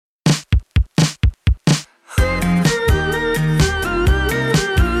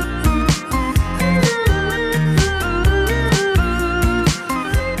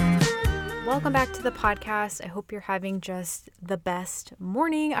welcome back to the podcast. I hope you're having just the best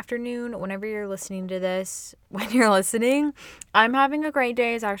morning, afternoon, whenever you're listening to this. When you're listening, I'm having a great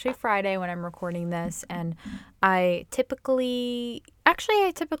day. It's actually Friday when I'm recording this, and I typically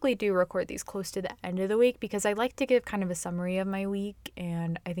do record these close to the end of the week because I like to give kind of a summary of my week,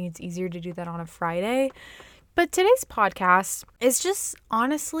 and I think it's easier to do that on a Friday. But today's podcast is just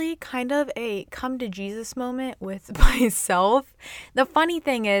honestly kind of a come to Jesus moment with myself. The funny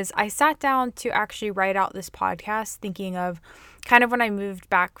thing is, I sat down to actually write out this podcast thinking of kind of when I moved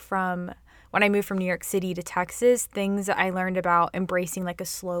from New York City to Texas, things that I learned about embracing like a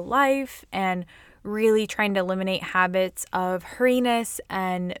slow life and really trying to eliminate habits of hurriness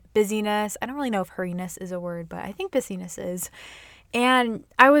and busyness. I don't really know if hurriness is a word, but I think busyness is. And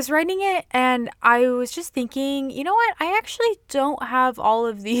I was writing it and I was just thinking, you know what? I actually don't have all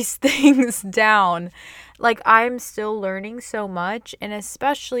of these things down. Like, I'm still learning so much, and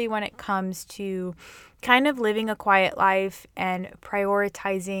especially when it comes to kind of living a quiet life and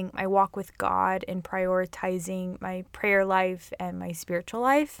prioritizing my walk with God and prioritizing my prayer life and my spiritual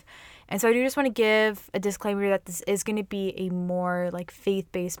life. And so I do just want to give a disclaimer that this is going to be a more like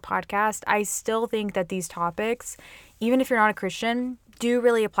faith-based podcast. I still think that these topics, even if you're not a Christian, do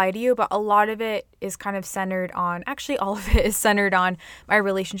really apply to you, but a lot of it is kind of centered on, actually all of it is centered on my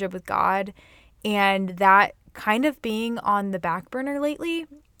relationship with God, and that kind of being on the back burner lately,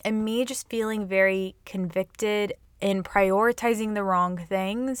 and me just feeling very convicted in prioritizing the wrong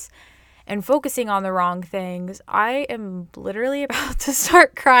things and focusing on the wrong things. I am literally about to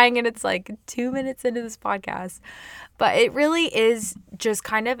start crying, and it's like 2 minutes into this podcast. But it really is just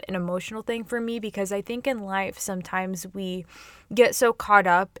kind of an emotional thing for me, because I think in life sometimes we get so caught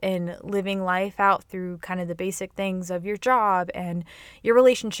up in living life out through kind of the basic things of your job and your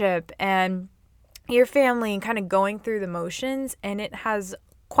relationship and your family and kind of going through the motions. And it has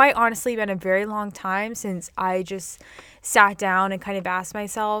quite honestly been a very long time since I just sat down and kind of asked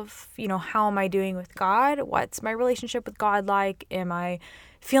myself, you know, how am I doing with God? What's my relationship with God like? Am I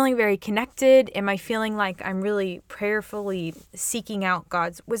feeling very connected? Am I feeling like I'm really prayerfully seeking out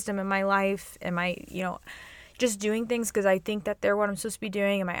God's wisdom in my life? Am I, just doing things because I think that they're what I'm supposed to be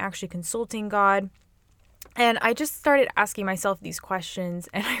doing? Am I actually consulting God? And I just started asking myself these questions,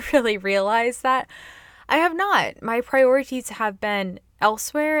 and I really realized that I have not. My priorities have been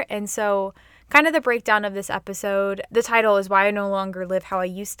elsewhere. And so kind of the breakdown of this episode, the title is Why I No Longer Live How I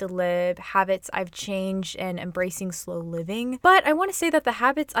Used to Live, Habits I've Changed, and Embracing Slow Living. But I want to say that the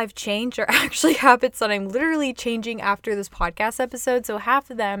habits I've changed are actually habits that I'm literally changing after this podcast episode. So half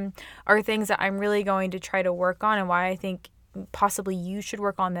of them are things that I'm really going to try to work on, and why I think possibly you should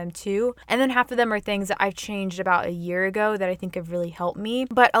work on them too. And then half of them are things that I've changed about a year ago that I think have really helped me.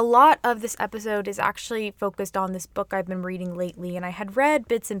 But a lot of this episode is actually focused on this book I've been reading lately, and I had read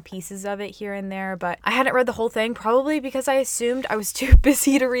bits and pieces of it here and there, but I hadn't read the whole thing, probably because I assumed I was too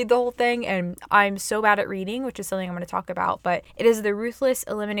busy to read the whole thing, and I'm so bad at reading, which is something I'm going to talk about. But it is The Ruthless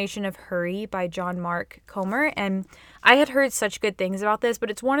Elimination of Hurry by John Mark Comer, and I had heard such good things about this, but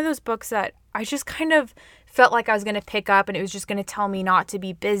it's one of those books that I just kind of felt like I was going to pick up, and it was just going to tell me not to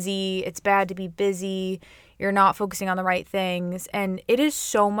be busy. It's bad to be busy. You're not focusing on the right things. And it is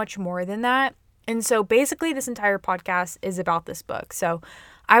so much more than that. And so basically this entire podcast is about this book. So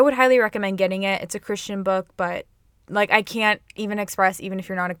I would highly recommend getting it. It's a Christian book, but like, I can't even express, even if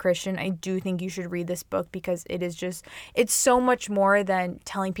you're not a Christian, I do think you should read this book, because it's so much more than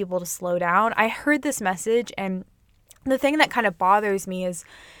telling people to slow down. I heard this message, and the thing that kind of bothers me is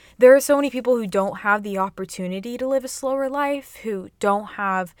there are so many people who don't have the opportunity to live a slower life, who don't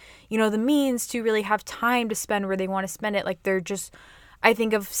have, the means to really have time to spend where they want to spend it. Like, I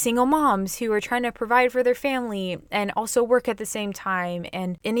think of single moms who are trying to provide for their family and also work at the same time.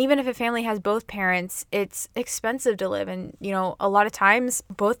 And even if a family has both parents, it's expensive to live. And, a lot of times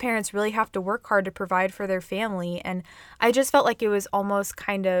both parents really have to work hard to provide for their family. And I just felt like it was almost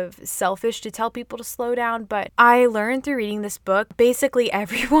kind of selfish to tell people to slow down. But I learned through reading this book, basically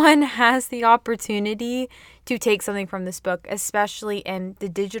everyone has the opportunity to take something from this book, especially in the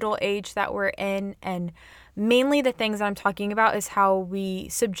digital age that we're in. And mainly the things that I'm talking about is how we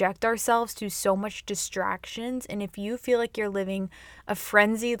subject ourselves to so much distractions. And if you feel like you're living a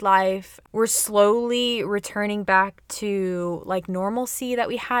frenzied life, we're slowly returning back to like normalcy that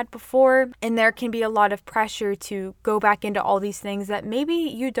we had before. And there can be a lot of pressure to go back into all these things that maybe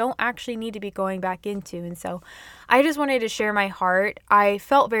you don't actually need to be going back into. And so I just wanted to share my heart. I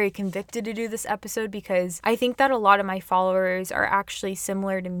felt very convicted to do this episode because I think that a lot of my followers are actually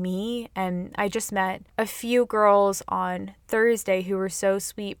similar to me. And I just met a few girls on Thursday who were so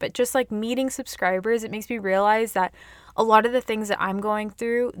sweet. But just like meeting subscribers, it makes me realize that a lot of the things that I'm going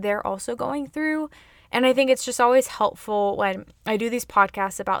through, they're also going through. And I think it's just always helpful when I do these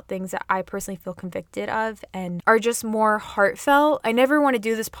podcasts about things that I personally feel convicted of and are just more heartfelt. I never want to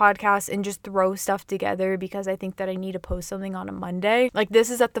do this podcast and just throw stuff together because I think that I need to post something on a Monday. Like, this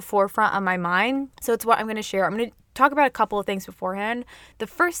is at the forefront of my mind. So it's what I'm going to share. I'm going to talk about a couple of things beforehand. The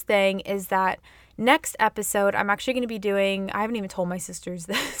first thing is that next episode, I'm actually going to be doing, I haven't even told my sisters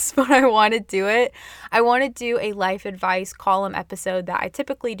this, but I want to do it. I want to do a life advice column episode that I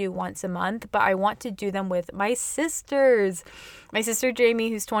typically do once a month, but I want to do them with my sisters. My sister Jamie,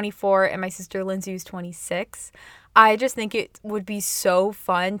 who's 24, and my sister Lindsay, who's 26. I just think it would be so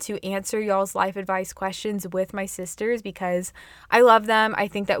fun to answer y'all's life advice questions with my sisters because I love them. I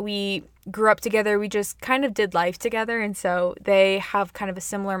think that we grew up together. We just kind of did life together. And so they have kind of a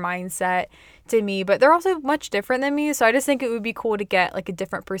similar mindset to me, but they're also much different than me. So I just think it would be cool to get like a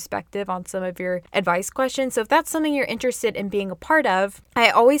different perspective on some of your advice questions. So if that's something you're interested in being a part of, I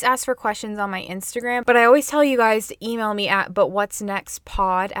always ask for questions on my Instagram, but I always tell you guys to email me at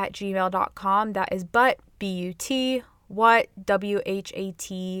butwhatsnextpod@gmail.com. That is B-U-T, what,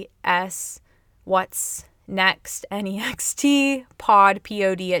 W-H-A-T-S, what's next, N-E-X-T, pod,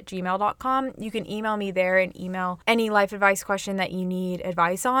 P-O-D @gmail.com. You can email me there and email any life advice question that you need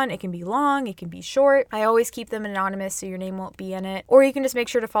advice on. It can be long, it can be short. I always keep them anonymous so your name won't be in it. Or you can just make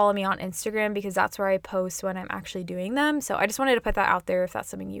sure to follow me on Instagram because that's where I post when I'm actually doing them. So I just wanted to put that out there if that's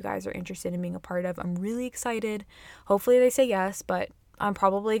something you guys are interested in being a part of. I'm really excited. Hopefully they say yes, but I'm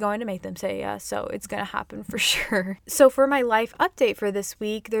probably going to make them say yes, so it's going to happen for sure. So for my life update for this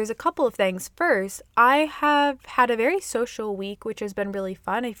week, there's a couple of things. First, I have had a very social week, which has been really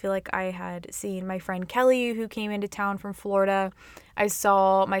fun. I feel like I had seen my friend Kelly, who came into town from Florida. I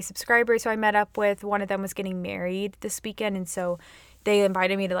saw my subscribers who I met up with. One of them was getting married this weekend, and so they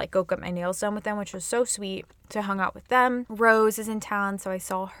invited me to like go get my nails done with them, which was so sweet. So I hung out with them. Rose is in town, so I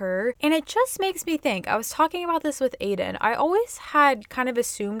saw her. And it just makes me think, I was talking about this with Aiden. I always had kind of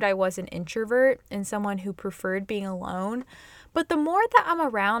assumed I was an introvert and someone who preferred being alone. But the more that I'm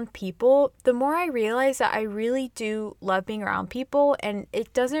around people, the more I realize that I really do love being around people and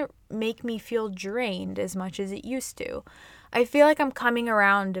it doesn't make me feel drained as much as it used to. I feel like I'm coming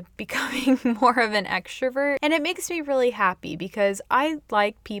around to becoming more of an extrovert, and it makes me really happy because I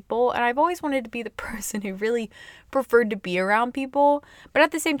like people and I've always wanted to be the person who really preferred to be around people, but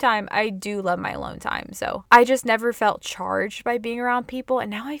at the same time I do love my alone time. So I just never felt charged by being around people, and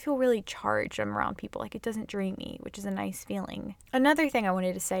now I feel really charged. I'm around people, like it doesn't drain me, which is a nice feeling. Another thing I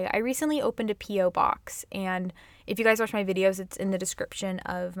wanted to say, I recently opened a P.O. box, and if you guys watch my videos, it's in the description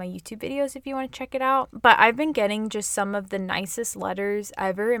of my YouTube videos if you want to check it out. But I've been getting just some of the nicest letters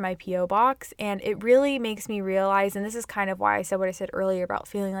ever in my P.O. box, and it really makes me realize, and this is kind of why I said what I said earlier about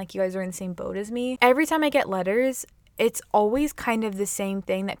feeling like you guys are in the same boat as me. Every time I get letters, it's always kind of the same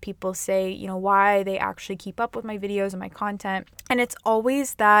thing that people say, you know, why they actually keep up with my videos and my content. And it's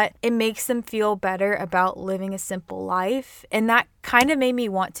always that it makes them feel better about living a simple life. And that kind of made me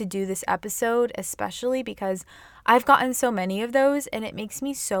want to do this episode, especially because I've gotten so many of those, and it makes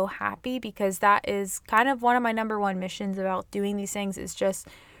me so happy because that is kind of one of my number one missions about doing these things, is just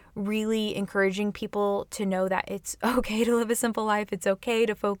really encouraging people to know that it's okay to live a simple life. It's okay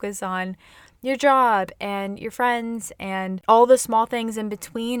to focus on your job and your friends and all the small things in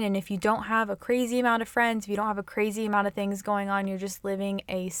between. And if you don't have a crazy amount of friends, if you don't have a crazy amount of things going on, you're just living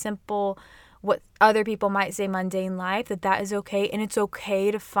a simple, what other people might say mundane life, that is okay. And it's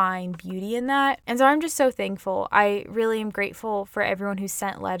okay to find beauty in that. And so I'm just so thankful. I really am grateful for everyone who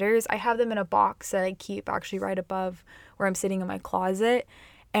sent letters. I have them in a box that I keep actually right above where I'm sitting in my closet.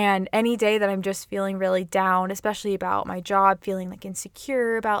 And any day that I'm just feeling really down, especially about my job, feeling like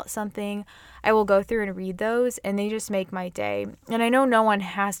insecure about something, I will go through and read those, and they just make my day. And I know no one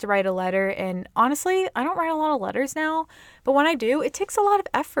has to write a letter, and honestly, I don't write a lot of letters now, but when I do, it takes a lot of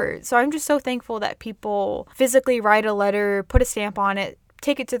effort. So I'm just so thankful that people physically write a letter, put a stamp on it,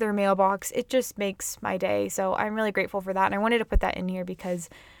 take it to their mailbox. It just makes my day. So I'm really grateful for that, and I wanted to put that in here because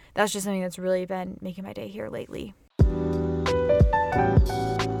that's just something that's really been making my day here lately.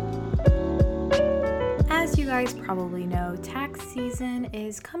 As you guys probably know, tax tax season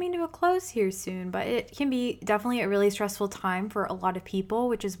is coming to a close here soon, but it can be definitely a really stressful time for a lot of people,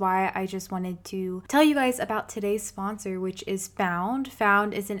 which is why I just wanted to tell you guys about today's sponsor, which is Found.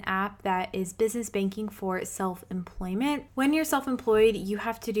 Found is an app that is business banking for self-employment. When you're self-employed, you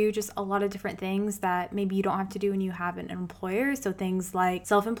have to do just a lot of different things that maybe you don't have to do when you have an employer. So things like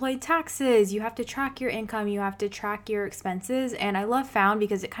self-employed taxes, you have to track your income, you have to track your expenses. And I love Found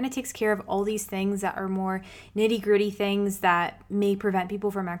because it kind of takes care of all these things that are more nitty-gritty things that may prevent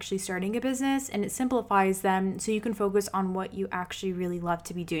people from actually starting a business, and it simplifies them so you can focus on what you actually really love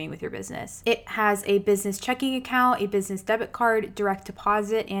to be doing with your business. It has a business checking account, a business debit card, direct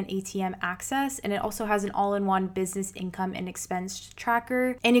deposit, and ATM access, and it also has an all-in-one business income and expense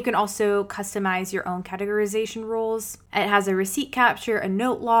tracker, and you can also customize your own categorization rules. It has a receipt capture, a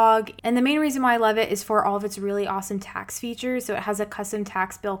note log, and the main reason why I love it is for all of its really awesome tax features. So it has a custom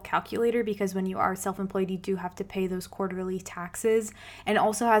tax bill calculator because when you are self-employed, you do have to pay those quarterly taxes, and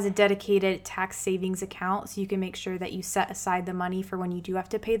also has a dedicated tax savings account so you can make sure that you set aside the money for when you do have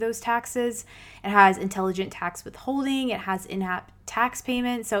to pay those taxes. It has intelligent tax withholding, it has in-app tax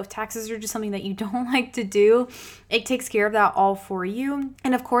payments. So if taxes are just something that you don't like to do, it takes care of that all for you.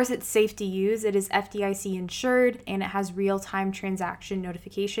 And of course, it's safe to use. It is FDIC insured, and it has real-time transaction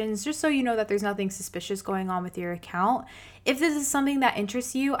notifications just so you know that there's nothing suspicious going on with your account. If this is something that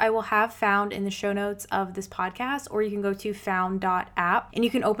interests you, I will have Found in the show notes of this podcast, or you can go to found.app and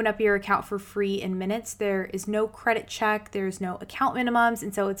you can open up your account for free in minutes. There is no credit check, there's no account minimums,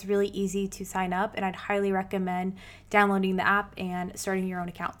 and so it's really easy to sign up, and I'd highly recommend downloading the app and starting your own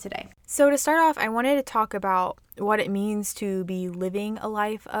account today. So to start off, I wanted to talk about what it means to be living a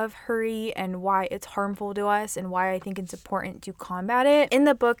life of hurry and why it's harmful to us and why I think it's important to combat it. In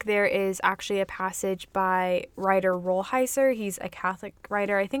the book, there is actually a passage by writer Rolheiser. He's a Catholic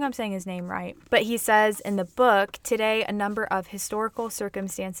writer. I think I'm saying his name right. But he says in the book, today a number of historical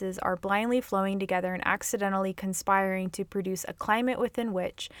circumstances are blindly flowing together and accidentally conspiring to produce a climate within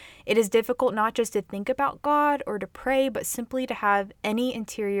which it is difficult not just to think about God or to pray, but simply to have any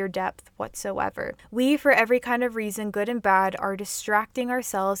interior depth whatsoever. We, for every kind of reason, good and bad, are distracting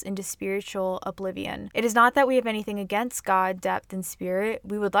ourselves into spiritual oblivion. It is not that we have anything against God, depth, and spirit.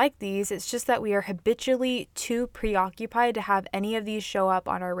 We would like these. It's just that we are habitually too preoccupied to have any of these show up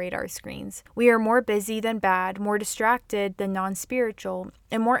on our radar screens. We are more busy than bad, more distracted than non-spiritual,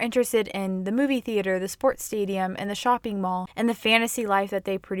 and more interested in the movie theater, the sports stadium, and the shopping mall, and the fantasy life that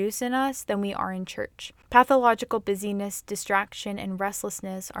they produce in us than we are in church. Pathological busyness, distraction, and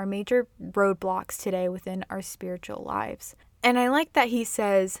restlessness are major roadblocks today within our spiritual lives. And I like that he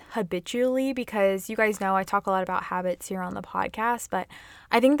says habitually, because you guys know I talk a lot about habits here on the podcast, but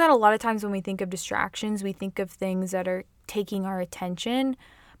I think that a lot of times when we think of distractions, we think of things that are taking our attention.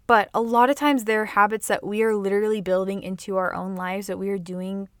 But a lot of times they're habits that we are literally building into our own lives, that we are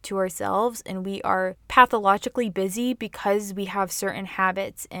doing to ourselves, and we are pathologically busy because we have certain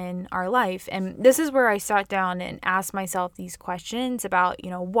habits in our life. And this is where I sat down and asked myself these questions about,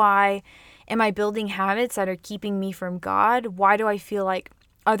 why am I building habits that are keeping me from God? Why do I feel like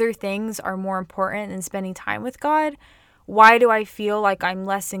other things are more important than spending time with God? Why do I feel like I'm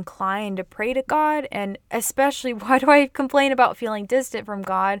less inclined to pray to God? And especially, why do I complain about feeling distant from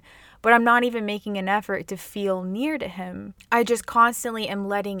God, but I'm not even making an effort to feel near to Him? I just constantly am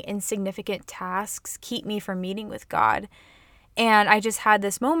letting insignificant tasks keep me from meeting with God. And I just had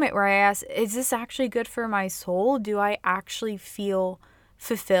this moment where I asked, is this actually good for my soul? Do I actually feel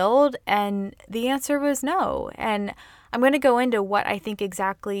fulfilled? And the answer was no. And I'm going to go into what I think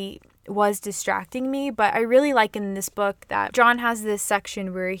exactly was distracting me, but I really like in this book that John has this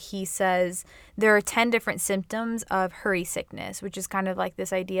section where he says there are 10 different symptoms of hurry sickness, which is kind of like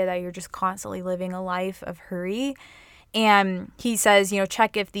this idea that you're just constantly living a life of hurry. And he says,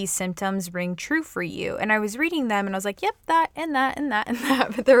 check if these symptoms ring true for you. And I was reading them and I was like, yep, that and that and that and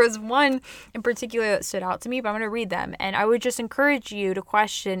that. But there was one in particular that stood out to me, but I'm going to read them. And I would just encourage you to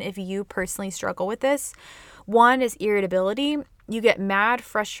question if you personally struggle with this. One is irritability. You get mad,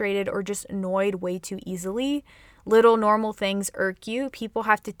 frustrated, or just annoyed way too easily. Little normal things irk you. People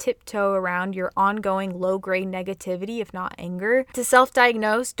have to tiptoe around your ongoing low-grade negativity, if not anger. To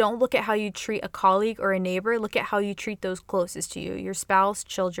self-diagnose, don't look at how you treat a colleague or a neighbor. Look at how you treat those closest to you, your spouse,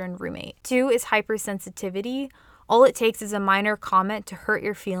 children, roommate. 2 is hypersensitivity. All it takes is a minor comment to hurt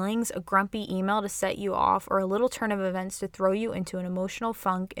your feelings, a grumpy email to set you off, or a little turn of events to throw you into an emotional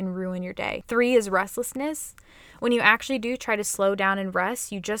funk and ruin your day. 3 is restlessness. When you actually do try to slow down and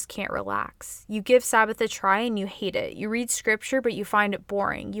rest, you just can't relax. You give Sabbath a try and you hate it. You read scripture, but you find it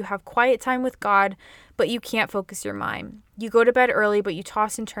boring. You have quiet time with God, but you can't focus your mind. You go to bed early, but you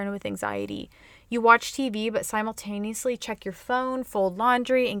toss and turn with anxiety. You watch TV, but simultaneously check your phone, fold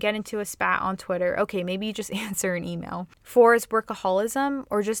laundry, and get into a spat on Twitter. Okay, maybe you just answer an email. 4 is workaholism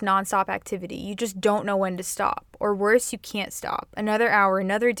or just nonstop activity. You just don't know when to stop. Or worse, you can't stop. Another hour,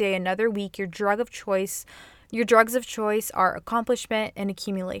 another day, another week, your drugs of choice are accomplishment and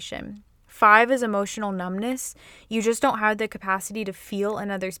accumulation. 5 is emotional numbness. You just don't have the capacity to feel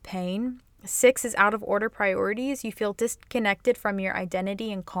another's pain. 6 is out of order priorities. You feel disconnected from your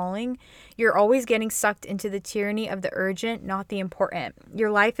identity and calling. You're always getting sucked into the tyranny of the urgent, not the important. Your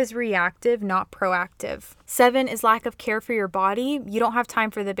life is reactive, not proactive. 7 is lack of care for your body. You don't have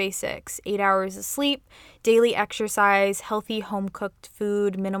time for the basics. 8 hours of sleep, daily exercise, healthy home-cooked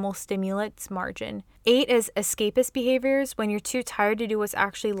food, minimal stimulants, margin. 8 is escapist behaviors. When you're too tired to do what's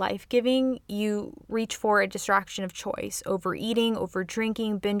actually life-giving, you reach for a distraction of choice. Overeating,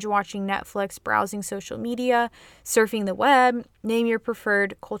 overdrinking, binge-watching Netflix, browsing social media, surfing the web, name your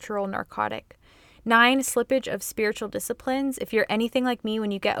preferred cultural narcotic. 9, slippage of spiritual disciplines. If you're anything like me, when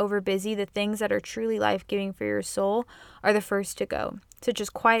you get overbusy, the things that are truly life-giving for your soul are the first to go, such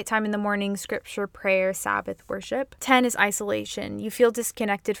as quiet time in the morning, scripture, prayer, Sabbath worship. 10 is isolation. You feel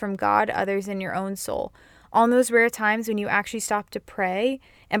disconnected from God, others, and your own soul. On those rare times when you actually stop to pray,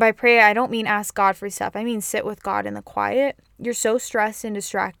 and by pray, I don't mean ask God for stuff. I mean sit with God in the quiet. You're so stressed and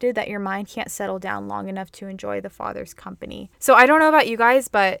distracted that your mind can't settle down long enough to enjoy the Father's company. So I don't know about you guys,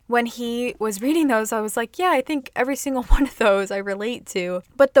 but when he was reading those, I was like, yeah, I think every single one of those I relate to.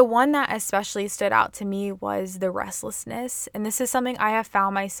 But the one that especially stood out to me was the restlessness. And this is something I have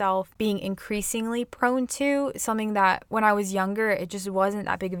found myself being increasingly prone to. Something that when I was younger, it just wasn't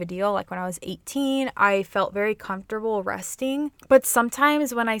that big of a deal. Like when I was 18, I felt very comfortable resting. But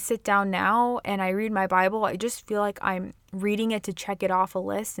sometimes when I sit down now and I read my Bible, I just feel like I'm reading it to check it off a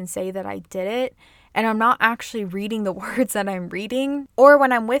list and say that I did it. And I'm not actually reading the words that I'm reading. Or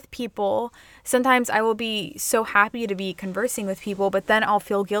when I'm with people, sometimes I will be so happy to be conversing with people, but then I'll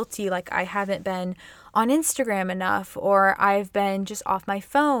feel guilty like I haven't been on Instagram enough, or I've been just off my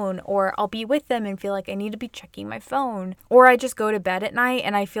phone, or I'll be with them and feel like I need to be checking my phone. Or I just go to bed at night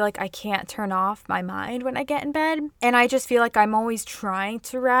and I feel like I can't turn off my mind when I get in bed. And I just feel like I'm always trying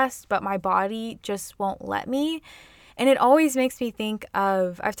to rest, but my body just won't let me. And it always makes me think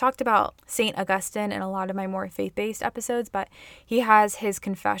of, I've talked about St. Augustine in a lot of my more faith-based episodes, but he has his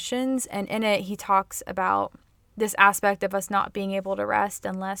Confessions, and in it he talks about this aspect of us not being able to rest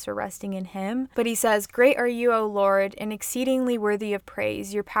unless we're resting in him. But he says, "Great are you, O Lord, and exceedingly worthy of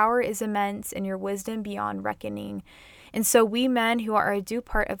praise. Your power is immense and your wisdom beyond reckoning. And so we men who are a due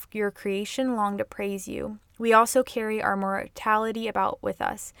part of your creation long to praise you. We also carry our mortality about with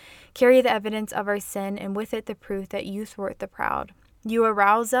us, carry the evidence of our sin, and with it the proof that you thwart the proud. You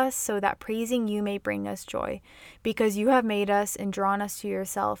arouse us so that praising you may bring us joy, because you have made us and drawn us to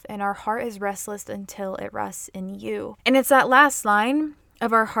yourself, and our heart is restless until it rests in you." And it's that last line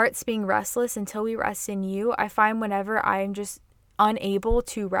of our hearts being restless until we rest in you. I find whenever I'm just unable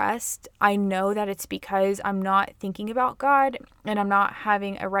to rest, I know that it's because I'm not thinking about God and I'm not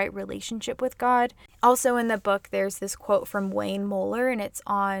having a right relationship with God. Also in the book, there's this quote from Wayne Moeller, and it's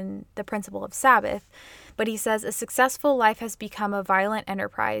on the principle of Sabbath. But he says, "A successful life has become a violent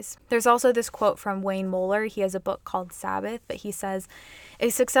enterprise." There's also this quote from Wayne Moeller. He has a book called Sabbath, but he says,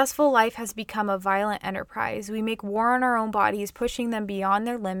 "A successful life has become a violent enterprise. We make war on our own bodies, pushing them beyond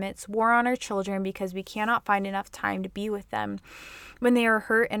their limits, war on our children because we cannot find enough time to be with them when they are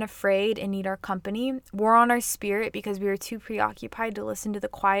hurt and afraid and need our company, war on our spirit because we are too preoccupied to listen to the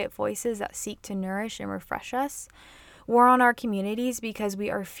quiet voices that seek to nourish and refresh us, war on our communities because we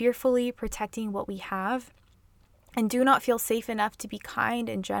are fearfully protecting what we have and do not feel safe enough to be kind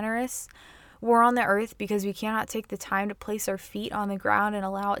and generous, war on the earth because we cannot take the time to place our feet on the ground and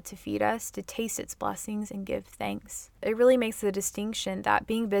allow it to feed us, to taste its blessings and give thanks." It really makes the distinction that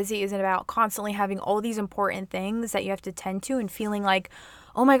being busy isn't about constantly having all these important things that you have to tend to and feeling like,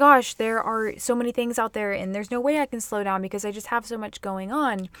 oh my gosh, there are so many things out there and there's no way I can slow down because I just have so much going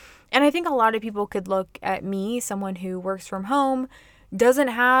on. And I think a lot of people could look at me, someone who works from home, doesn't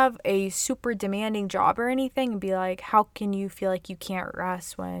have a super demanding job or anything, and be like, how can you feel like you can't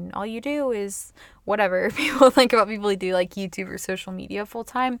rest when all you do is whatever? People think about people who do like YouTube or social media full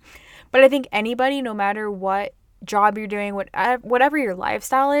time. But I think anybody, no matter what job you're doing, whatever your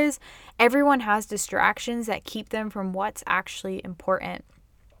lifestyle is, everyone has distractions that keep them from what's actually important.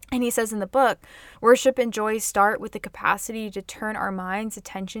 And he says in the book, worship and joy start with the capacity to turn our mind's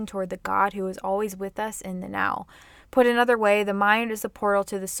attention toward the God who is always with us in the now. Put another way, the mind is the portal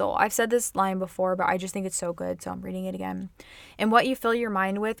to the soul. I've said this line before, but I just think it's so good, so I'm reading it again. And what you fill your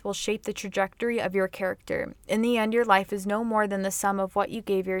mind with will shape the trajectory of your character. In the end, your life is no more than the sum of what you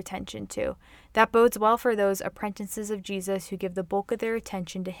gave your attention to. That bodes well for those apprentices of Jesus who give the bulk of their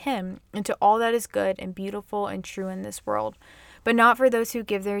attention to him and to all that is good and beautiful and true in this world. But not for those who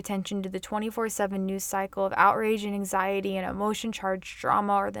give their attention to the 24/7 news cycle of outrage and anxiety and emotion-charged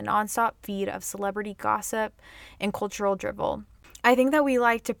drama, or the nonstop feed of celebrity gossip and cultural drivel. I think that we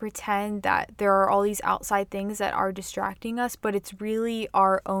like to pretend that there are all these outside things that are distracting us, but it's really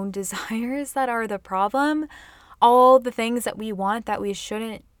our own desires that are the problem. All the things that we want that we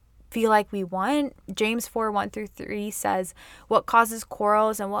shouldn't feel like we want. James 4:1-3 says, "What causes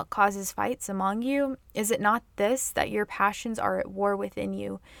quarrels and what causes fights among you? Is it not this, that your passions are at war within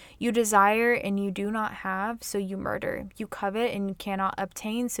you? You desire and you do not have, so you murder. You covet and you cannot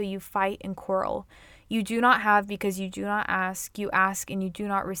obtain, so you fight and quarrel. You do not have because you do not ask. You ask and you do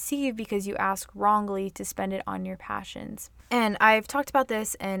not receive because you ask wrongly to spend it on your passions." And I've talked about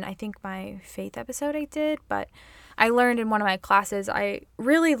this in, I think, my faith episode I did, but I learned in one of my classes, I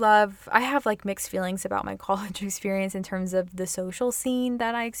have like mixed feelings about my college experience in terms of the social scene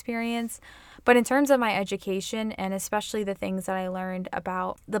that I experienced. But in terms of my education, and especially the things that I learned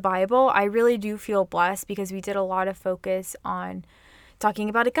about the Bible, I really do feel blessed because we did a lot of focus on talking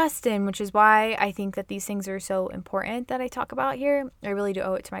about Augustine, which is why I think that these things are so important that I talk about here. I really do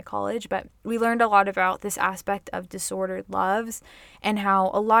owe it to my college, but we learned a lot about this aspect of disordered loves and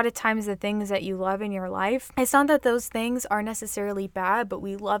how a lot of times the things that you love in your life, it's not that those things are necessarily bad, but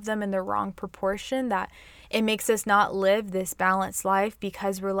we love them in the wrong proportion, that it makes us not live this balanced life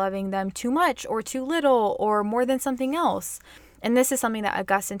because we're loving them too much or too little or more than something else. And this is something that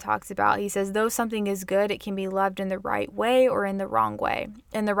Augustine talks about. He says, though something is good, it can be loved in the right way or in the wrong way.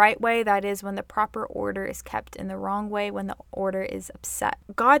 In the right way, that is when the proper order is kept. In the wrong way, when the order is upset.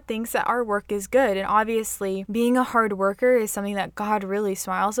 God thinks that our work is good. And obviously, being a hard worker is something that God really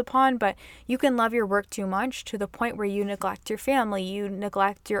smiles upon. But you can love your work too much to the point where you neglect your family. You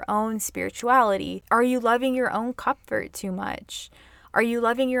neglect your own spirituality. Are you loving your own comfort too much? Are you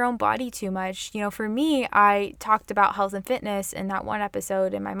loving your own body too much? You know, for me, I talked about health and fitness in that one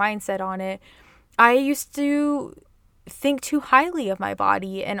episode and my mindset on it. I used to think too highly of my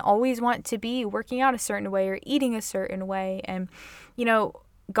body and always want to be working out a certain way or eating a certain way. And, you know,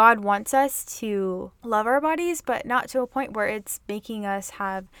 God wants us to love our bodies, but not to a point where it's making us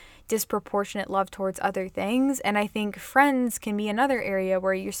have disproportionate love towards other things. And I think friends can be another area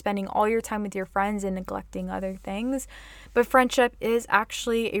where you're spending all your time with your friends and neglecting other things. But friendship is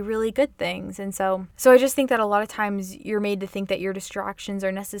actually a really good thing. And so I just think that a lot of times you're made to think that your distractions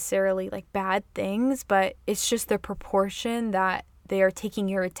are necessarily like bad things, but it's just the proportion that they are taking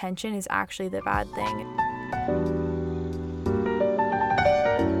your attention is actually the bad thing.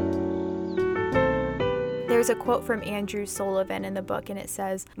 There's a quote from Andrew Sullivan in the book, and it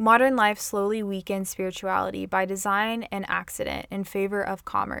says, "Modern life slowly weakens spirituality by design and accident in favor of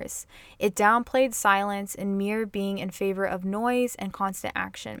commerce. It downplayed silence and mere being in favor of noise and constant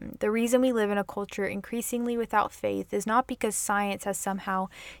action. The reason we live in a culture increasingly without faith is not because science has somehow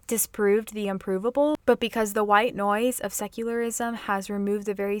disproved the improvable, but because the white noise of secularism has removed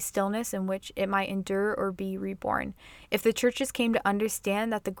the very stillness in which it might endure or be reborn. If the churches came to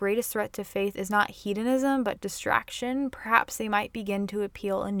understand that the greatest threat to faith is not hedonism, but distraction, perhaps they might begin to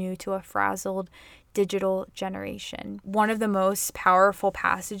appeal anew to a frazzled digital generation." One of the most powerful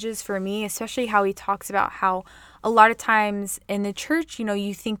passages for me, especially how he talks about how a lot of times in the church, you know,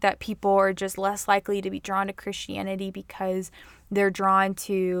 you think that people are just less likely to be drawn to Christianity because they're drawn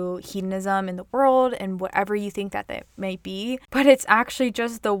to hedonism in the world and whatever you think that may be. But it's actually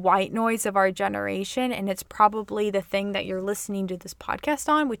just the white noise of our generation. And it's probably the thing that you're listening to this podcast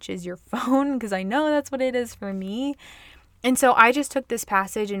on, which is your phone, because I know that's what it is for me. And so I just took this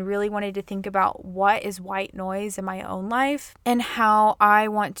passage and really wanted to think about what is white noise in my own life and how I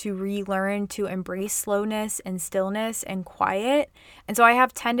want to relearn to embrace slowness and stillness and quiet. And so I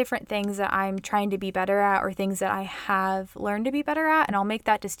have 10 different things that I'm trying to be better at, or things that I have learned to be better at. And I'll make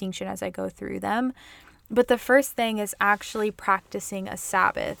that distinction as I go through them. But the first thing is actually practicing a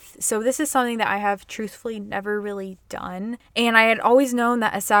Sabbath. So this is something that I have truthfully never really done. And I had always known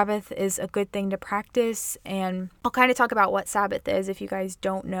that a Sabbath is a good thing to practice. And I'll kind of talk about what Sabbath is if you guys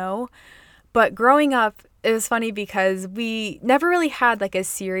don't know. But growing up, it was funny because we never really had like a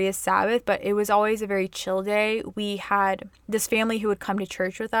serious Sabbath, but it was always a very chill day. We had this family who would come to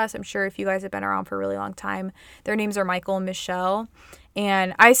church with us. I'm sure if you guys have been around for a really long time, their names are Michael and Michelle.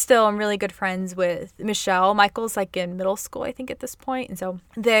 And I still am really good friends with Michelle. Michael's like in middle school, I think, at this point. And so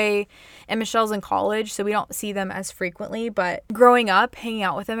and Michelle's in college, so we don't see them as frequently. But growing up, hanging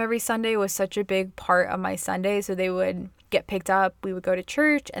out with them every Sunday was such a big part of my Sunday. So they would get picked up, we would go to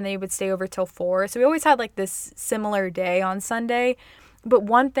church, and they would stay over till 4. So we always had like this similar day on Sunday. But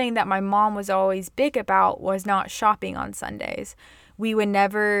one thing that my mom was always big about was not shopping on Sundays. We would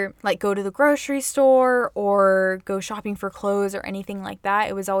never like go to the grocery store or go shopping for clothes or anything like that.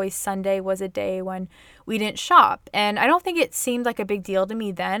 It was always Sunday was a day when we didn't shop. And I don't think it seemed like a big deal to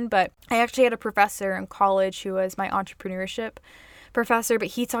me then, but I actually had a professor in college who was my entrepreneurship professor, but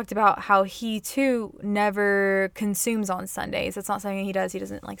he talked about how he too never consumes on Sundays. That's not something he does. He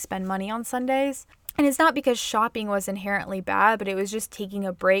doesn't like spend money on Sundays. And it's not because shopping was inherently bad, but it was just taking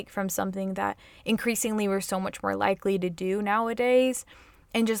a break from something that increasingly we're so much more likely to do nowadays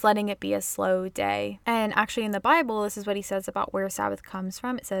and just letting it be a slow day. And actually in the Bible, this is what he says about where Sabbath comes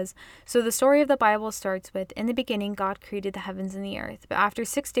from. It says, "So the story of the Bible starts with, in the beginning, God created the heavens and the earth. But after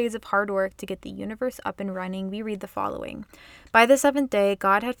 6 days of hard work to get the universe up and running, we read the following. By the seventh day,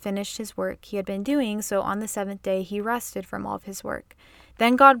 God had finished his work he had been doing. So on the seventh day, he rested from all of his work.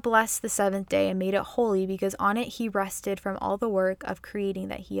 Then God blessed the seventh day and made it holy because on it he rested from all the work of creating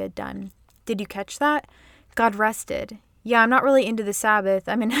that he had done." Did you catch that? God rested. Yeah, I'm not really into the Sabbath.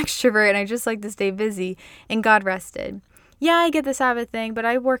 I'm an extrovert and I just like to stay busy. And God rested. Yeah, I get the Sabbath thing, but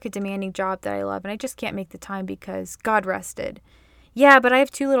I work a demanding job that I love and I just can't make the time because God rested. Yeah, but I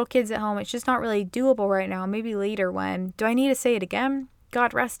have 2 little kids at home. It's just not really doable right now. Maybe later when. Do I need to say it again?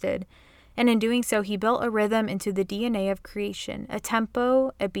 God rested. And in doing so, he built a rhythm into the DNA of creation, a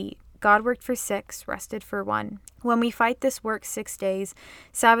tempo, a beat. God worked for 6, rested for 1. When we fight this work 6 days,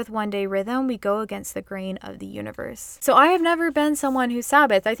 Sabbath 1 day rhythm, we go against the grain of the universe. So I have never been someone who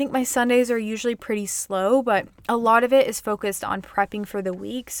Sabbath. I think my Sundays are usually pretty slow, but a lot of it is focused on prepping for the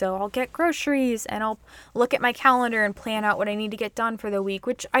week. So I'll get groceries and I'll look at my calendar and plan out what I need to get done for the week,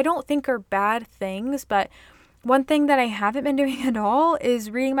 which I don't think are bad things, but one thing that I haven't been doing at all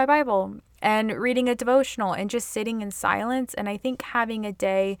is reading my Bible and reading a devotional and just sitting in silence. And I think having a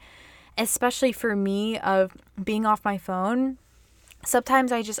day, especially for me, of being off my phone,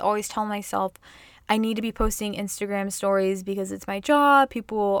 sometimes I just always tell myself I need to be posting Instagram stories because it's my job.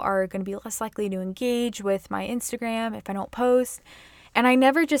 People are going to be less likely to engage with my Instagram if I don't post. And I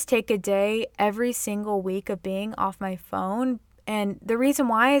never just take a day every single week of being off my phone. And the reason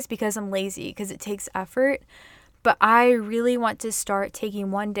why is because I'm lazy, because it takes effort. But I really want to start taking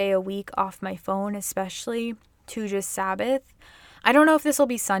 1 day a week off my phone, especially to just Sabbath. I don't know if this will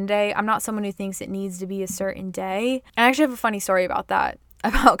be Sunday. I'm not someone who thinks it needs to be a certain day. And I actually have a funny story about that,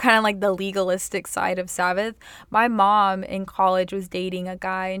 about kind of like the legalistic side of Sabbath. My mom in college was dating a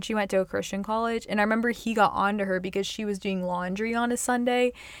guy and she went to a Christian college. And I remember he got on to her because she was doing laundry on a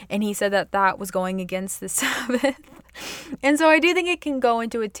Sunday. And he said that that was going against the Sabbath. And so I do think it can go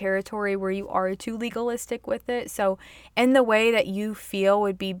into a territory where you are too legalistic with it. So in the way that you feel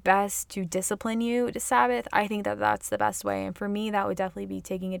would be best to discipline you to Sabbath, I think that that's the best way. And for me, that would definitely be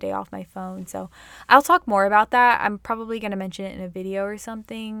taking a day off my phone. So I'll talk more about that. I'm probably going to mention it in a video or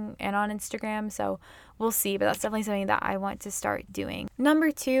something and on Instagram. So we'll see. But that's definitely something that I want to start doing. Number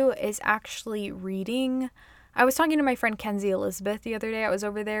 2 is actually reading. I was talking to my friend Kenzie Elizabeth the other day. I was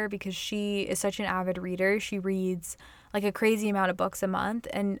over there because she is such an avid reader. She reads like a crazy amount of books a month.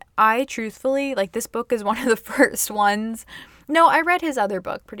 And I truthfully, like, this book is one of the first ones. No, I read his other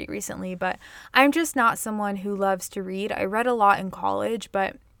book pretty recently, but I'm just not someone who loves to read. I read a lot in college,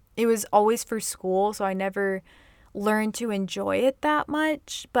 but it was always for school, so I never learned to enjoy it that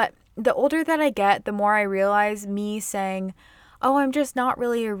much. But the older that I get, the more I realize me saying, oh, I'm just not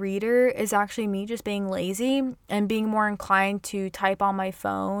really a reader, is actually me just being lazy and being more inclined to type on my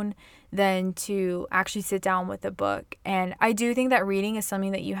phone than to actually sit down with a book. And I do think that reading is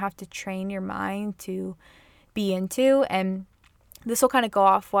something that you have to train your mind to be into. And this will kind of go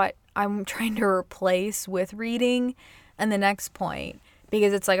off what I'm trying to replace with reading and the next point,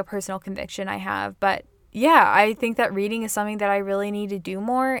 because it's like a personal conviction I have. But yeah, I think that reading is something that I really need to do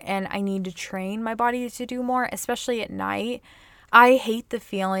more, and I need to train my body to do more, especially at night. I hate the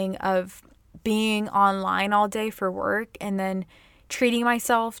feeling of being online all day for work and then treating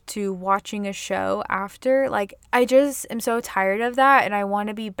myself to watching a show after. Like, I just am so tired of that, and I want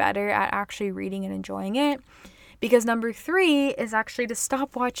to be better at actually reading and enjoying it. Because number 3 is actually to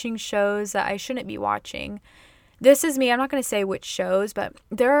stop watching shows that I shouldn't be watching. this is me. I'm not going to say which shows, but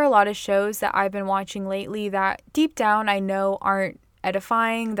there are a lot of shows that I've been watching lately that deep down I know aren't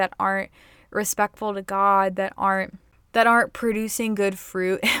edifying, that aren't respectful to God, that aren't producing good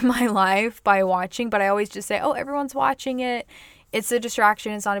fruit in my life by watching. But I always just say, oh, everyone's watching it. It's a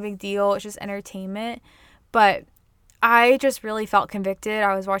distraction. It's not a big deal. It's just entertainment. But I just really felt convicted.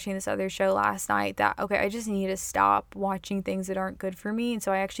 I was watching this other show last night that, okay, I just need to stop watching things that aren't good for me. And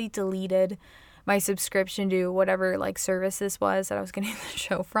so I actually deleted my subscription to whatever like service this was that I was getting the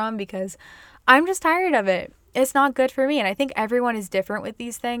show from, because I'm just tired of it. It's not good for me. And I think everyone is different with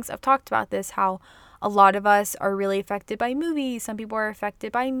these things. I've talked about this, how a lot of us are really affected by movies. Some people are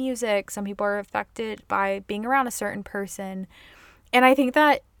affected by music. Some people are affected by being around a certain person. And I think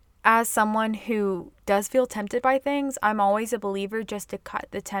that as someone who does feel tempted by things, I'm always a believer just to cut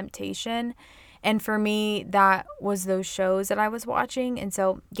the temptation. And for me, that was those shows that I was watching. And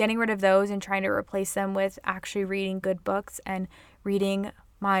so getting rid of those and trying to replace them with actually reading good books and reading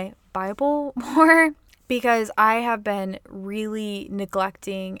my Bible more, because I have been really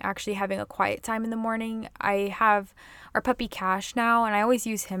neglecting actually having a quiet time in the morning. I have our puppy Cash now, and I always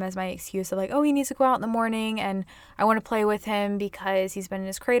use him as my excuse of like, oh, he needs to go out in the morning and I want to play with him because he's been in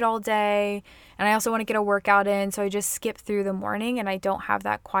his crate all day, and I also want to get a workout in. So I just skip through the morning and I don't have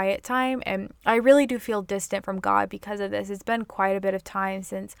that quiet time, and I really do feel distant from God because of this. It's been quite a bit of time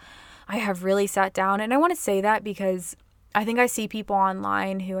since I have really sat down, and I want to say that because I think I see people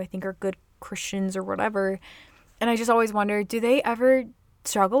online who I think are good Christians or whatever, and I just always wonder, do they ever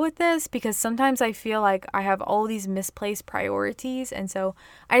struggle with this? Because sometimes I feel like I have all these misplaced priorities. And so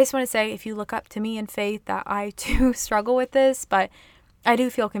I just want to say, if you look up to me in faith, that I too struggle with this, but I do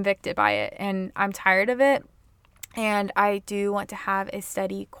feel convicted by it and I'm tired of it. And I do want to have a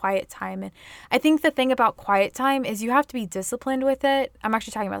steady quiet time. And I think the thing about quiet time is you have to be disciplined with it. I'm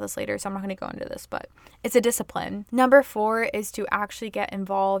actually talking about this later, so I'm not going to go into this, but it's a discipline. Number 4 is to actually get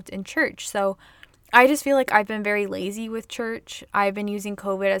involved in church. So I just feel like I've been very lazy with church. I've been using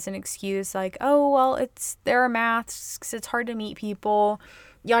COVID as an excuse, like, oh, well, there are masks, it's hard to meet people,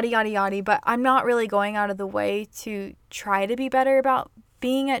 yada, yada, yada. But I'm not really going out of the way to try to be better about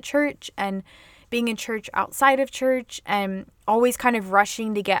being at church and being in church outside of church, and always kind of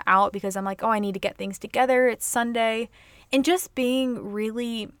rushing to get out because I'm like, oh, I need to get things together. It's Sunday. And just being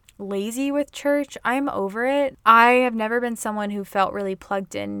really lazy with church. I'm over it. I have never been someone who felt really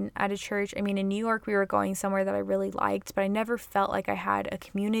plugged in at a church. I mean, in New York, we were going somewhere that I really liked, but I never felt like I had a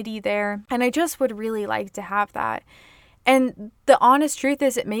community there. And I just would really like to have that. And the honest truth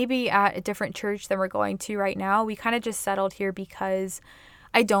is, it may be at a different church than we're going to right now. We kind of just settled here because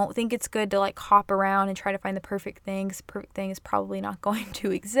I don't think it's good to like hop around and try to find the perfect things. Perfect thing is probably not going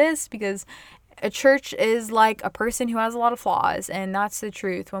to exist, because a church is like a person who has a lot of flaws, and that's the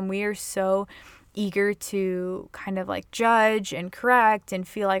truth. When we are so eager to kind of like judge and correct and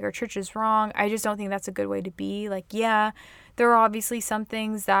feel like our church is wrong, I just don't think that's a good way to be. Like, yeah, there are obviously some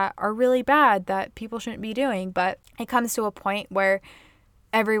things that are really bad that people shouldn't be doing, but it comes to a point where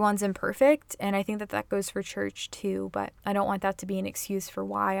everyone's imperfect, and I think that goes for church too, but I don't want that to be an excuse for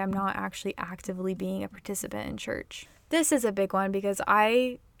why I'm not actually actively being a participant in church. This is a big one because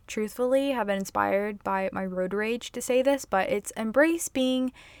I truthfully have been inspired by my road rage to say this, but it's embrace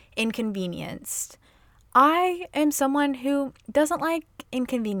being inconvenienced. I am someone who doesn't like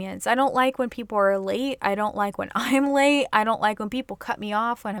inconvenience. I don't like when people are late. I don't like when I'm late. I don't like when people cut me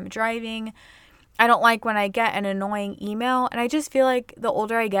off when I'm driving. I don't like when I get an annoying email. And I just feel like the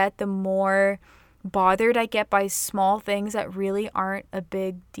older I get, the more bothered I get by small things that really aren't a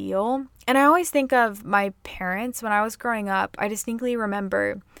big deal. And I always think of my parents when I was growing up. I distinctly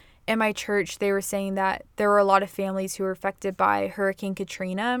remember in my church, they were saying that there were a lot of families who were affected by Hurricane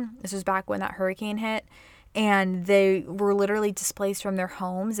Katrina. This was back when that hurricane hit. And they were literally displaced from their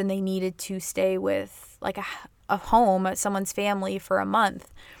homes, and they needed to stay with like a home at someone's family for a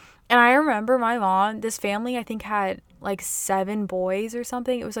month. And I remember my mom, this family, I think had like 7 boys or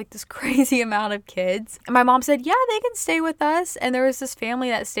something. It was like this crazy amount of kids. And my mom said, yeah, they can stay with us. And there was this family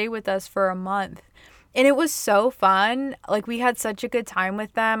that stayed with us for a month. And it was so fun. Like, we had such a good time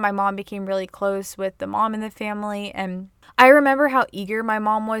with them. My mom became really close with the mom in the family. And I remember how eager my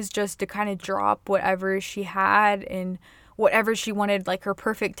mom was just to kind of drop whatever she had and whatever she wanted, like her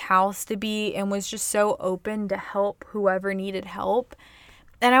perfect house to be, and was just so open to help whoever needed help.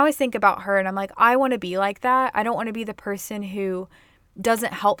 And I always think about her and I'm like, I want to be like that. I don't want to be the person who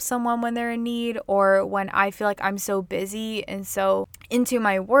doesn't help someone when they're in need, or when I feel like I'm so busy and so into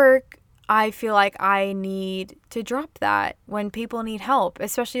my work, I feel like I need to drop that when people need help,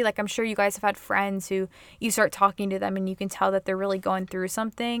 especially like I'm sure you guys have had friends who you start talking to them and you can tell that they're really going through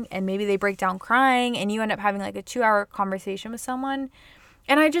something, and maybe they break down crying and you end up having like a 2-hour conversation with someone.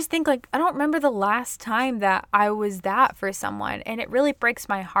 And I just think like, I don't remember the last time that I was that for someone. And it really breaks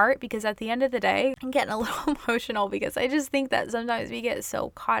my heart because at the end of the day, I'm getting a little emotional because I just think that sometimes we get so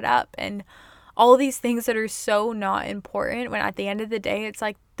caught up in all these things that are so not important when at the end of the day, it's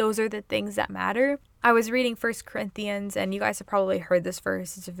like those are the things that matter. I was reading 1 Corinthians, and you guys have probably heard this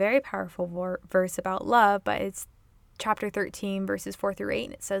verse. It's a very powerful verse about love, but it's chapter 13, verses 4-8,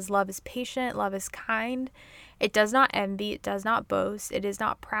 and it says, "Love is patient, love is kind. It does not envy, it does not boast, it is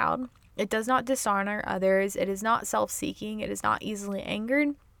not proud, it does not dishonor others, it is not self-seeking, it is not easily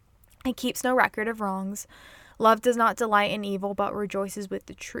angered, it keeps no record of wrongs. Love does not delight in evil, but rejoices with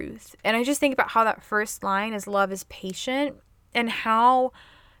the truth." And I just think about how that first line is love is patient, and how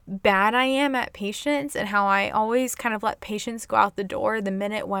bad I am at patience, and how I always kind of let patience go out the door the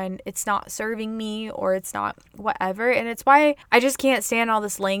minute when it's not serving me or it's not whatever. And it's why I just can't stand all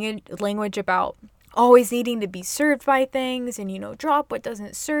this language about always needing to be served by things and, drop what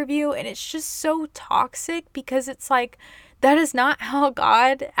doesn't serve you. And it's just so toxic because it's like, that is not how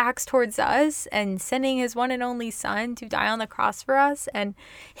God acts towards us, and sending his one and only son to die on the cross for us, and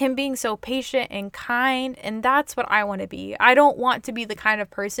him being so patient and kind. And that's what I want to be. I don't want to be the kind of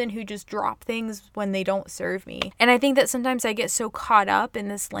person who just drop things when they don't serve me. And I think that sometimes I get so caught up in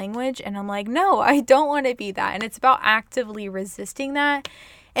this language and I'm like, no, I don't want to be that. And it's about actively resisting that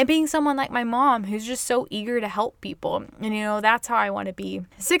and being someone like my mom who's just so eager to help people. And, that's how I want to be.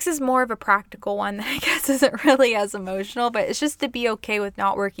 6 is more of a practical one that I guess isn't really as emotional, but it's just to be okay with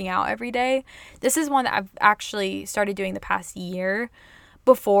not working out every day. This is one that I've actually started doing the past year.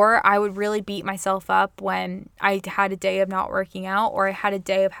 Before, I would really beat myself up when I had a day of not working out, or I had a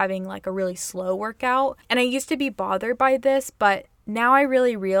day of having like a really slow workout. And I used to be bothered by this, but now I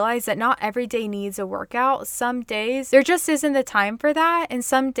really realize that not every day needs a workout. Some days there just isn't the time for that. And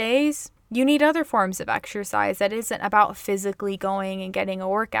some days you need other forms of exercise that isn't about physically going and getting a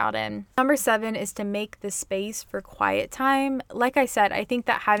workout in. Number 7 is to make the space for quiet time. Like I said, I think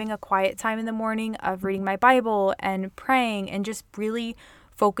that having a quiet time in the morning of reading my Bible and praying and just really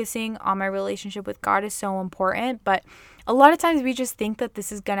focusing on my relationship with God is so important. But a lot of times we just think that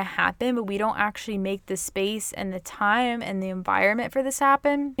this is going to happen, but we don't actually make the space and the time and the environment for this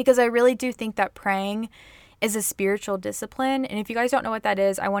happen. Because I really do think that praying is a spiritual discipline. And if you guys don't know what that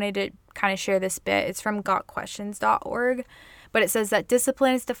is, I wanted to kind of share this bit. It's from gotquestions.org. But it says that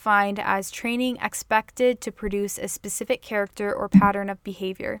discipline is defined as training expected to produce a specific character or pattern of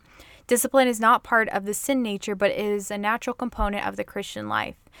behavior. Discipline is not part of the sin nature, but it is a natural component of the Christian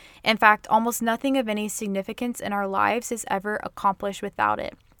life. In fact, almost nothing of any significance in our lives is ever accomplished without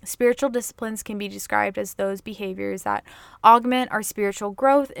it. Spiritual disciplines can be described as those behaviors that augment our spiritual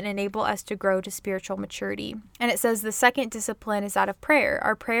growth and enable us to grow to spiritual maturity. And it says the second discipline is that of prayer.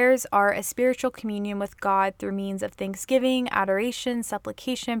 Our prayers are a spiritual communion with God through means of thanksgiving, adoration,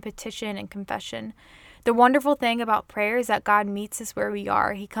 supplication, petition, and confession. The wonderful thing about prayer is that God meets us where we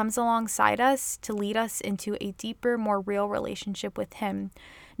are. He comes alongside us to lead us into a deeper, more real relationship with Him,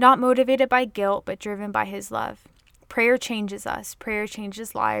 not motivated by guilt, but driven by His love. Prayer changes us. Prayer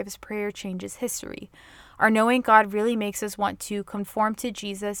changes lives. Prayer changes history. Our knowing God really makes us want to conform to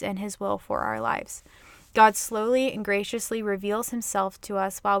Jesus and His will for our lives. God slowly and graciously reveals Himself to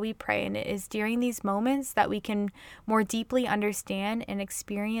us while we pray, and it is during these moments that we can more deeply understand and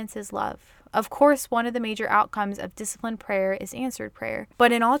experience His love. Of course, one of the major outcomes of disciplined prayer is answered prayer,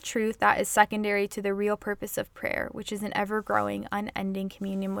 but in all truth, that is secondary to the real purpose of prayer, which is an ever-growing, unending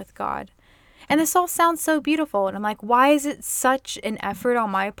communion with God. And this all sounds so beautiful, and I'm like, why is it such an effort on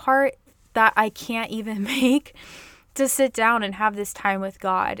my part that I can't even make to sit down and have this time with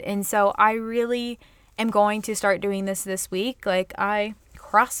God? And so I really am going to start doing this week. Like, I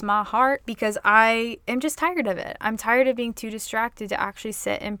cross my heart because I am just tired of it. I'm tired of being too distracted to actually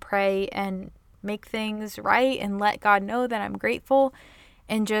sit and pray and make things right and let God know that I'm grateful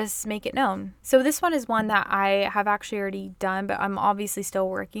and just make it known. So this one is one that I have actually already done, but I'm obviously still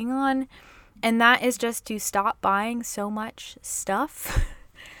working on. And that is just to stop buying so much stuff.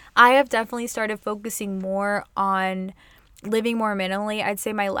 I have definitely started focusing more on living more minimally. I'd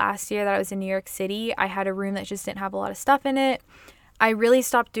say my last year that I was in New York City, I had a room that just didn't have a lot of stuff in it. I really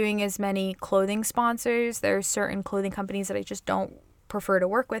stopped doing as many clothing sponsors. There are certain clothing companies that I just don't prefer to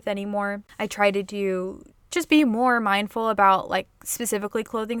work with anymore. I try to just be more mindful about like specifically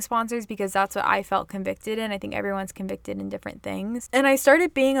clothing sponsors because that's what I felt convicted in. I think everyone's convicted in different things. And I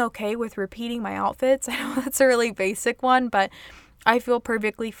started being okay with repeating my outfits. I know that's a really basic one, but I feel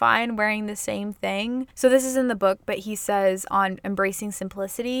perfectly fine wearing the same thing. So this is in the book, but he says on embracing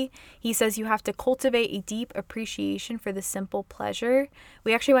simplicity, he says you have to cultivate a deep appreciation for the simple pleasure.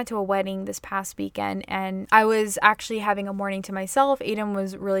 We actually went to a wedding this past weekend, and I was actually having a morning to myself. Aiden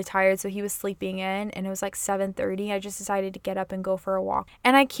was really tired, so he was sleeping in, and it was like 7:30. I just decided to get up and go for a walk.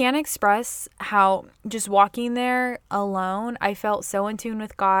 And I can't express how just walking there alone, I felt so in tune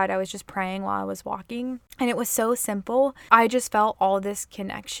with God. I was just praying while I was walking, and it was so simple. I just felt all this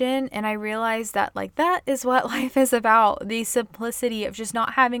connection, and I realized that like that is what life is about, the simplicity of just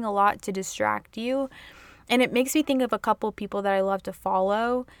not having a lot to distract you. And it makes me think of a couple people that I love to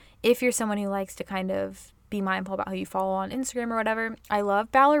follow. If you're someone who likes to kind of be mindful about who you follow on Instagram or whatever, I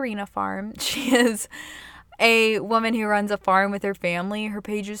love Ballerina Farm. She is a woman who runs a farm with her family. Her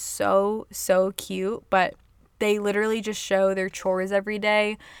page is so cute, but they literally just show their chores every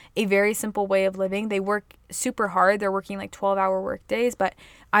day, a very simple way of living. They work super hard. They're working like 12-hour work days, but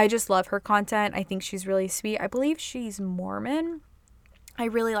I just love her content. I think she's really sweet. I believe she's Mormon. I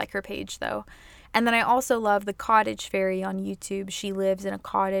really like her page though. And then I also love the Cottage Fairy on YouTube. She lives in a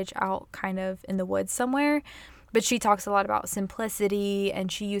cottage out kind of in the woods somewhere, but she talks a lot about simplicity,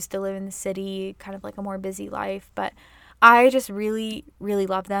 and she used to live in the city, kind of like a more busy life. But I just really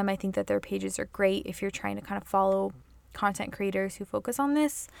love them. I think that their pages are great if you're trying to kind of follow content creators who focus on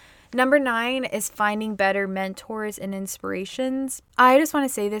this. Number 9 is finding better mentors and inspirations. I just want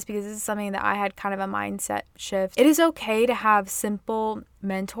to say this because this is something that I had kind of a mindset shift. It is okay to have simple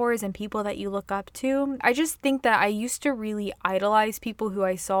mentors and people that you look up to. I just think that I used to really idolize people who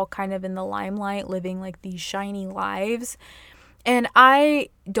I saw kind of in the limelight, living like these shiny lives. And I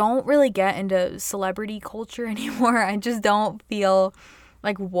don't really get into celebrity culture anymore. I just don't feel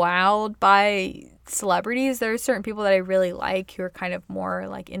like wowed by celebrities. There are certain people that I really like who are kind of more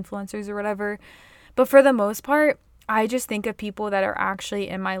like influencers or whatever. But for the most part, I just think of people that are actually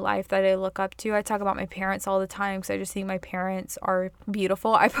in my life that I look up to. I talk about my parents all the time because I just think my parents are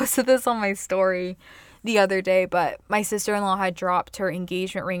beautiful. I posted this on my story the other day, but my sister-in-law had dropped her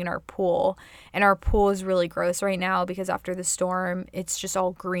engagement ring in our pool, and our pool is really gross right now because after the storm, it's just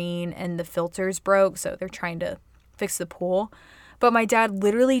all green and the filters broke, so they're trying to fix the pool. But my dad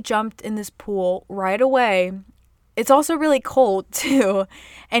literally jumped in this pool right away. It's also really cold too.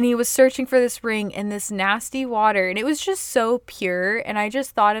 And he was searching for this ring in this nasty water. And it was just so pure. And I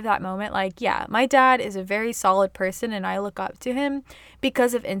just thought of that moment like, yeah, my dad is a very solid person and I look up to him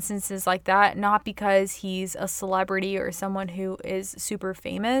because of instances like that, not because he's a celebrity or someone who is super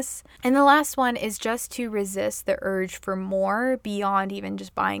famous. And the last one is just to resist the urge for more beyond even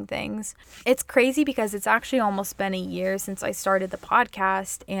just buying things. It's crazy because it's actually almost been a year since I started the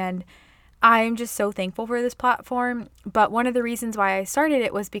podcast, and I'm just so thankful for this platform. But one of the reasons why I started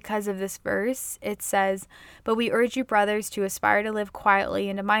it was because of this verse. It says, "But we urge you, brothers, to aspire to live quietly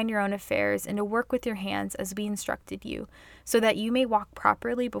and to mind your own affairs and to work with your hands as we instructed you, so that you may walk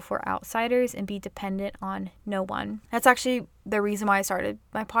properly before outsiders and be dependent on no one." That's actually the reason why I started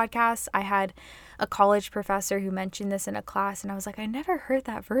my podcast. I had a college professor who mentioned this in a class, and I was like, I never heard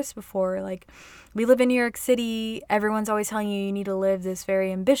that verse before. Like, we live in New York City. Everyone's always telling you need to live this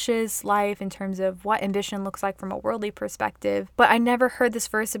very ambitious life in terms of what ambition looks like from a worldly perspective. But I never heard this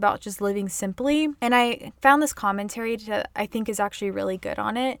verse about just living simply. And I found this commentary that I think is actually really good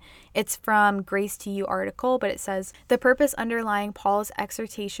on it. It's from Grace to You article, but it says, "The purpose underlying Paul's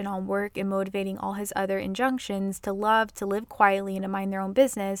exhortation on work and motivating all his other injunctions to love, to live quietly, and to mind their own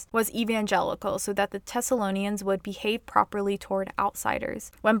business was evangelical, so that the Thessalonians would behave properly toward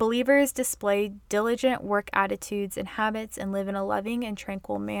outsiders. When believers display diligent work attitudes and habits and live in a loving and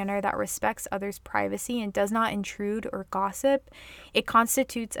tranquil manner that respects others' privacy and does not intrude or gossip, it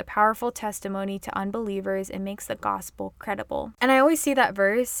constitutes a powerful testimony to unbelievers and makes the gospel credible." And I always see that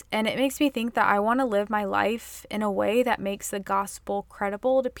verse, and it makes me think that I want to live my life in a way that makes the gospel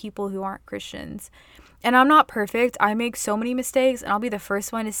credible to people who aren't Christians. And I'm not perfect. I make so many mistakes, and I'll be the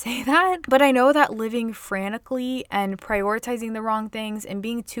first one to say that. But I know that living frantically and prioritizing the wrong things and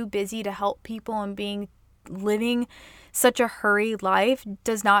being too busy to help people and living such a hurried life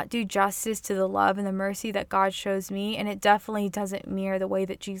does not do justice to the love and the mercy that God shows me, and it definitely doesn't mirror the way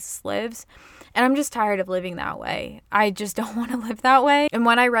that Jesus lives. And I'm just tired of living that way. I just don't want to live that way. And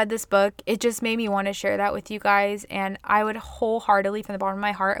when I read this book, it just made me want to share that with you guys, and I would wholeheartedly, from the bottom of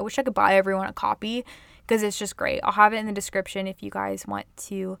my heart, I wish I could buy everyone a copy, because it's just great. I'll have it in the description if you guys want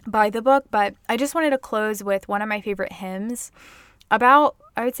to buy the book. But I just wanted to close with one of my favorite hymns. About,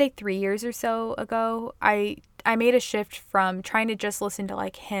 I would say 3 years or so ago, I made a shift from trying to just listen to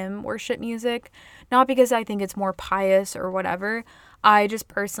like hymn worship music, not because I think it's more pious or whatever. I just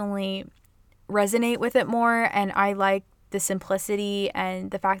personally resonate with it more, and I like the simplicity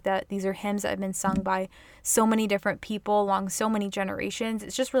and the fact that these are hymns that have been sung by so many different people along so many generations.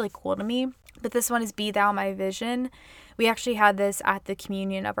 It's just really cool to me. But this one is Be Thou My Vision. We actually had this at the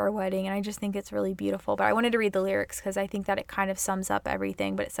communion of our wedding, and I just think it's really beautiful. But I wanted to read the lyrics because I think that it kind of sums up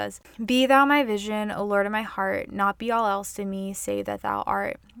everything. But it says, Be thou my vision, O Lord of my heart, not be all else to me, save that thou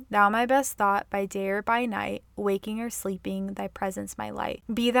art. Thou my best thought by day or by night, waking or sleeping, thy presence my light.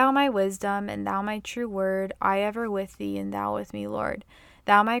 Be thou my wisdom, and thou my true word, I ever with thee, and thou with me, Lord.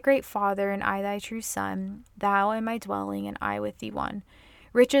 Thou my great Father, and I thy true Son, thou in my dwelling, and I with thee one.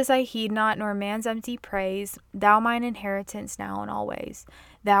 Riches I heed not, nor man's empty praise, thou mine inheritance now and always.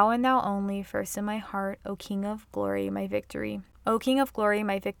 Thou and thou only, first in my heart, O King of glory, my victory. O King of glory,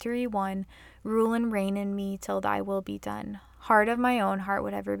 my victory won, rule and reign in me till thy will be done. Heart of my own heart,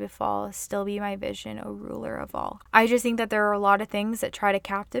 whatever befall, still be my vision, O ruler of all. I just think that there are a lot of things that try to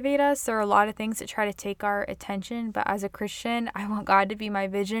captivate us. There are a lot of things that try to take our attention. But as a Christian, I want God to be my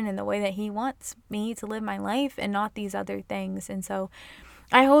vision in the way that he wants me to live my life and not these other things. And so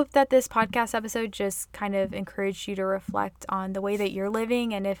I hope that this podcast episode just kind of encouraged you to reflect on the way that you're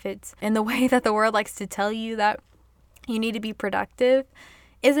living, and if it's in the way that the world likes to tell you that you need to be productive,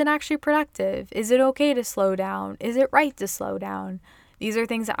 is it actually productive? Is it okay to slow down? Is it right to slow down? These are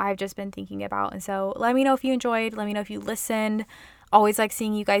things that I've just been thinking about. And so let me know if you enjoyed. Let me know if you listened. Always like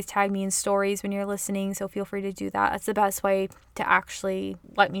seeing you guys tag me in stories when you're listening, so feel free to do that. That's the best way to actually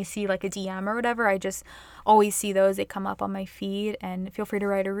let me see like a DM or whatever. I just always see those. They come up on my feed, and feel free to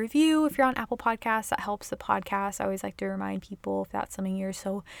write a review if you're on Apple Podcasts. That helps the podcast. I always like to remind people if that's something you're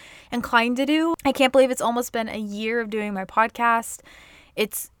so inclined to do. I can't believe it's almost been a year of doing my podcast.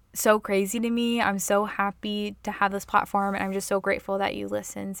 It's so crazy to me. I'm so happy to have this platform, and I'm just so grateful that you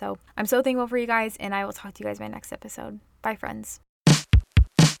listen. So I'm so thankful for you guys, and I will talk to you guys in my next episode. Bye, friends.